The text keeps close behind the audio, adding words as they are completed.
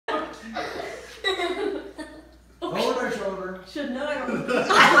Over her shoulder. Should know I don't.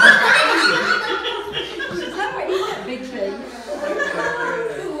 How do I eat that big thing?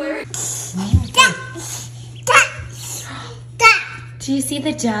 Do you see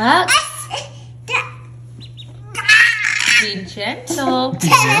the ducks? Be gentle. Be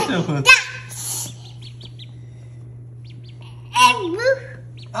gentle.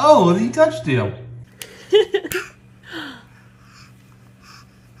 Oh, he touched him.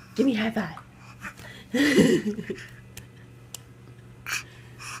 Give me a high five.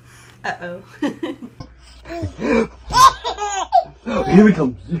 Uh-oh. Here he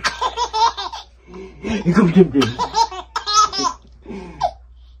comes. Here comes Jim Jim.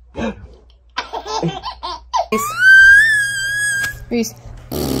 Reese.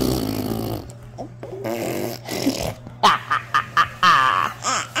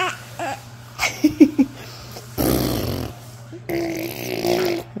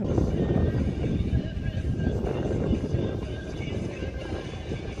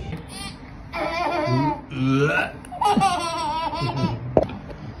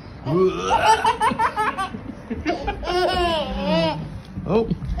 Oh.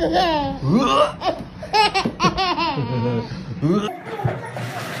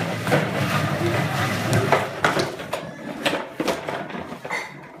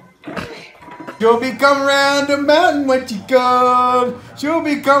 She'll be come round the mountain when she goes. She'll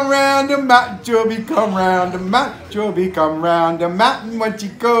be come round the mountain. She'll be come round the mountain. She'll be come round the mountain when she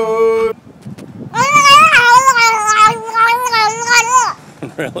goes.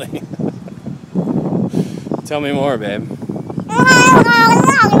 Really? Tell me more, babe.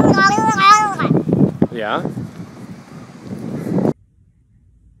 Yeah?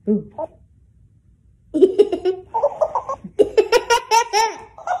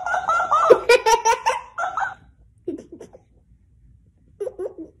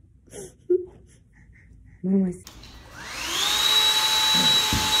 Mama's.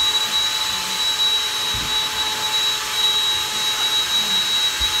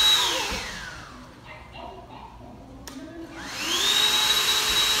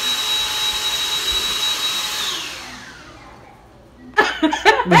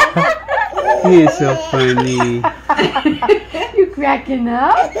 He is so funny. You cracking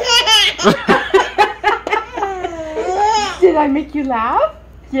up? Did I make you laugh?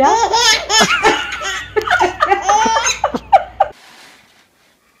 Yeah?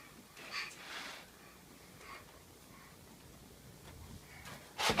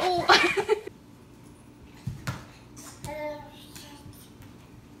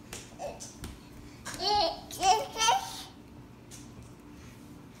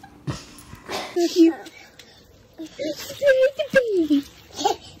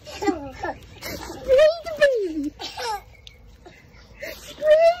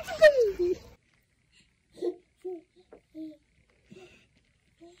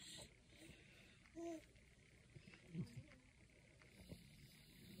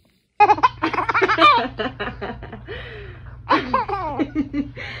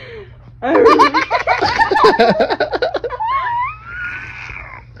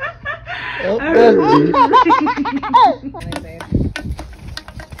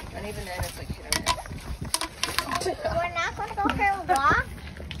 We're not going to go for a walk?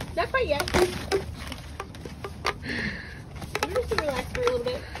 Not quite yet. I'm just gonna relax for a little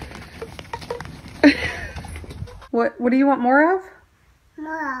bit. What do you want more of?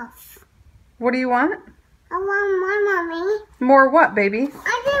 More. What do you want? I want more, Mommy. More what, baby?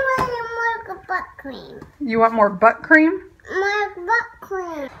 I just want more butt cream. You want more butt cream? More butt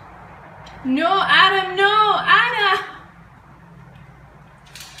cream. No, Adam, no, Adam!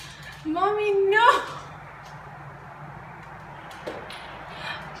 Mommy, no!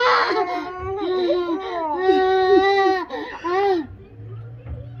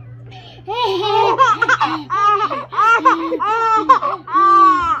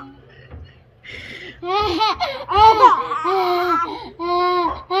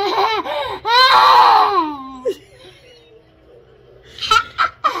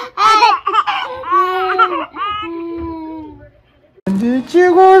 Did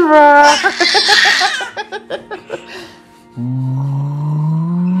you go right?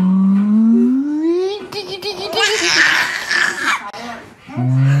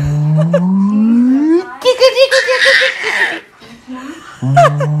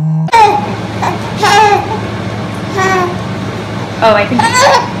 Oh, I think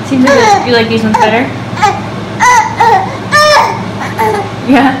seems like you like these ones better.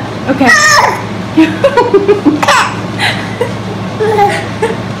 Yeah. Okay.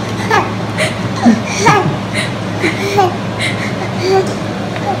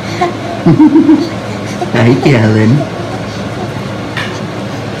 Hi, Kellen.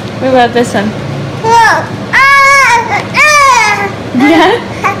 What about this one? Yeah?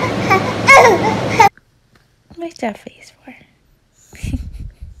 What's that face for?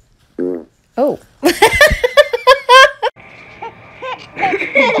 Oh. My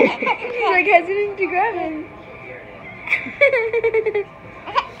cousin didn't you grab him.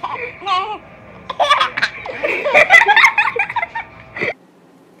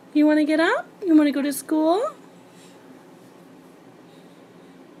 You want to get up? You want to go to school?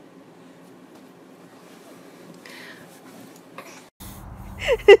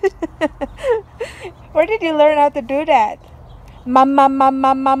 Where did you learn how to do that? Mama,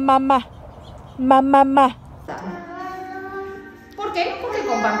 mama, mama, mama. Mama, mama. ¿Por qué? Porque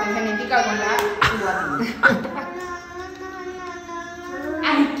comparten genética con la iguana.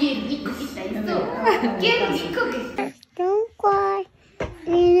 Ay, qué rico que está esto. Qué rico que está. Don't cry,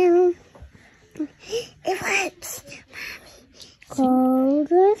 you know. It hurts, mommy. Go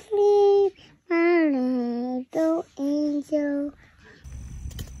to sleep, my little angel.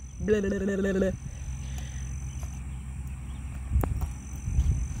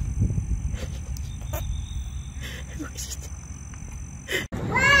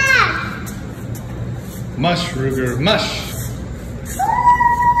 Mush, Ruger, mush.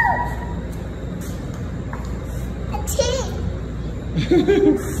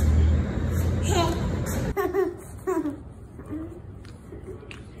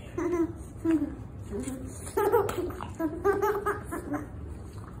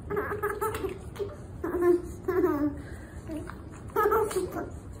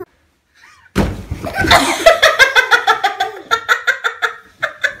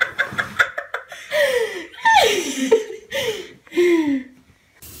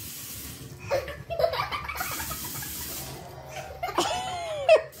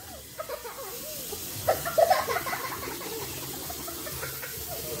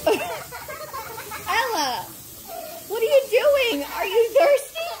 Ella, what are you doing? Are you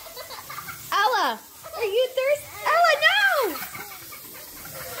thirsty? Ella, are you thirsty? Ella, no!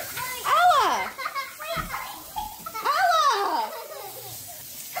 Ella! Ella!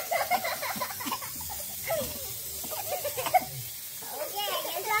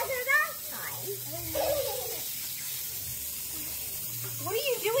 What are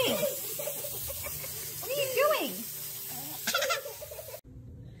you doing? What are you doing?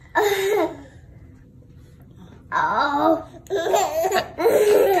 Oh.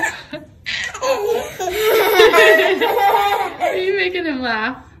 Are you making him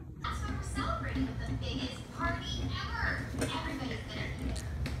laugh?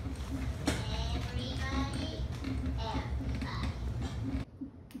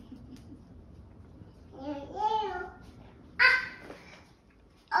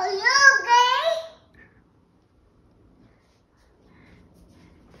 Are you okay?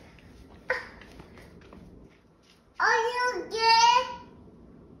 Are you okay?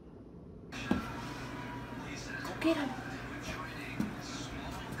 Go get him.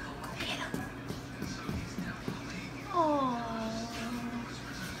 Go get him.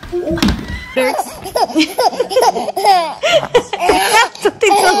 That's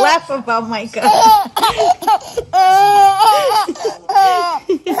something to laugh about, Micah.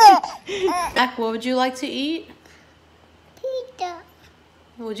 Jack, what would you like to eat? Pizza.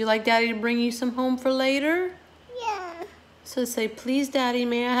 Would you like Daddy to bring you some home for later? Yeah. So say, please, Daddy,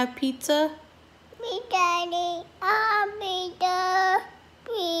 may I have pizza? Me, Daddy. Pizza.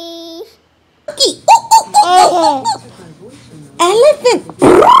 Please. Elephant.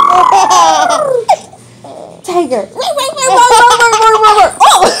 Tiger.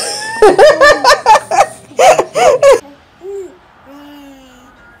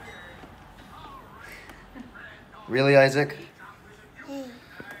 Really, Isaac?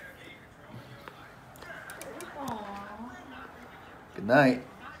 Good night.